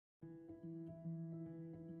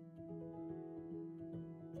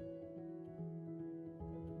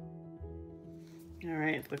All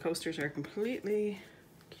right, the coasters are completely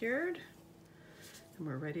cured and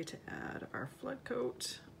we're ready to add our flood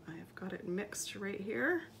coat. I've got it mixed right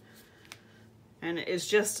here. And it's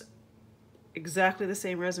just exactly the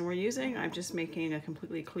same resin we're using. I'm just making a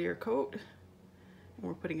completely clear coat and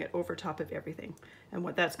we're putting it over top of everything. And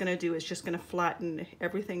what that's gonna do is just gonna flatten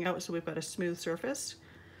everything out so we've got a smooth surface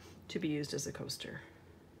to be used as a coaster.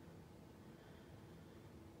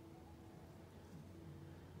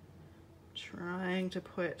 Trying to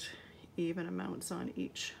put even amounts on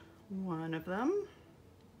each one of them.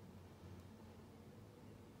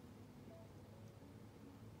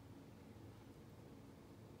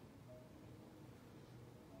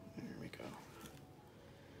 There we go.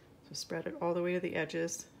 So spread it all the way to the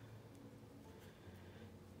edges.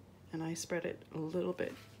 And I spread it a little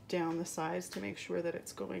bit down the sides to make sure that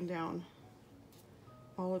it's going down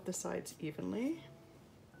all of the sides evenly.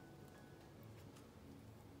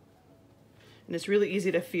 And it's really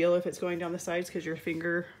easy to feel if it's going down the sides because your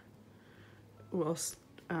finger will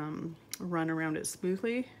run around it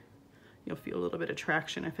smoothly. You'll feel a little bit of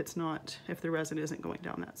traction if it's not, if the resin isn't going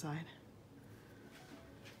down that side.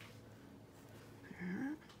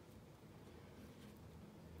 There.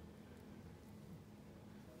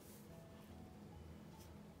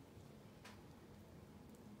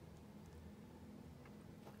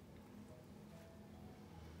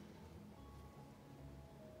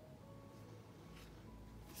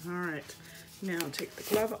 All right, now take the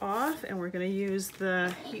glove off and we're gonna use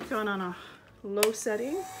the heat gun on a low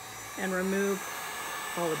setting and remove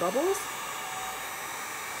all the bubbles.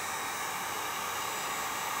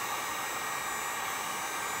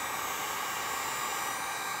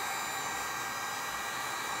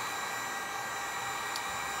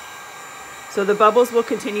 So the bubbles will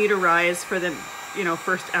continue to rise for the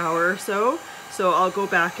first hour or so. So I'll go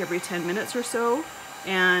back every 10 minutes or so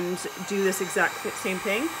and do this exact same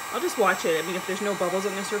thing. I'll just watch it. I mean, if there's no bubbles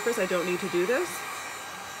on the surface, I don't need to do this.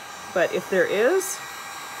 But if there is,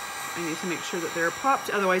 I need to make sure that they're popped.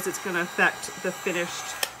 Otherwise, it's going to affect the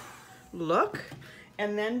finished look.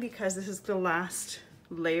 And then because this is the last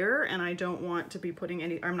layer and I don't want to be putting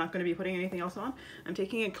I'm not going to be putting anything else on, I'm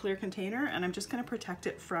taking a clear container and I'm just going to protect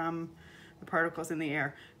it from the particles in the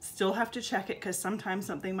air. Still have to check it because sometimes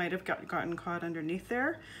something might have gotten caught underneath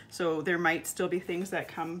there. So there might still be things that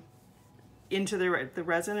come into the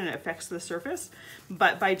resin and it affects the surface.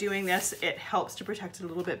 But by doing this, it helps to protect it a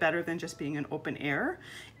little bit better than just being an open air.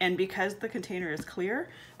 And because the container is clear,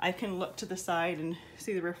 I can look to the side and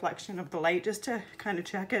see the reflection of the light just to kind of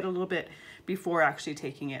check it a little bit before actually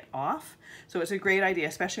taking it off. So it's a great idea,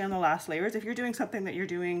 especially on the last layers. If you're doing something that you're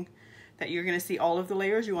going to see all of the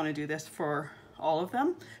layers, you want to do this for all of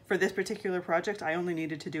them. For this particular project, I only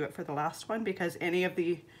needed to do it for the last one because any of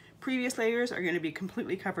the previous layers are going to be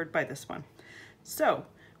completely covered by this one. So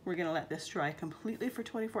we're going to let this dry completely for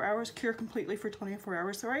 24 hours, cure completely for 24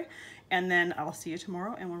 hours, sorry. And then I'll see you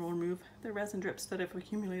tomorrow and we'll remove the resin drips that have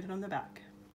accumulated on the back.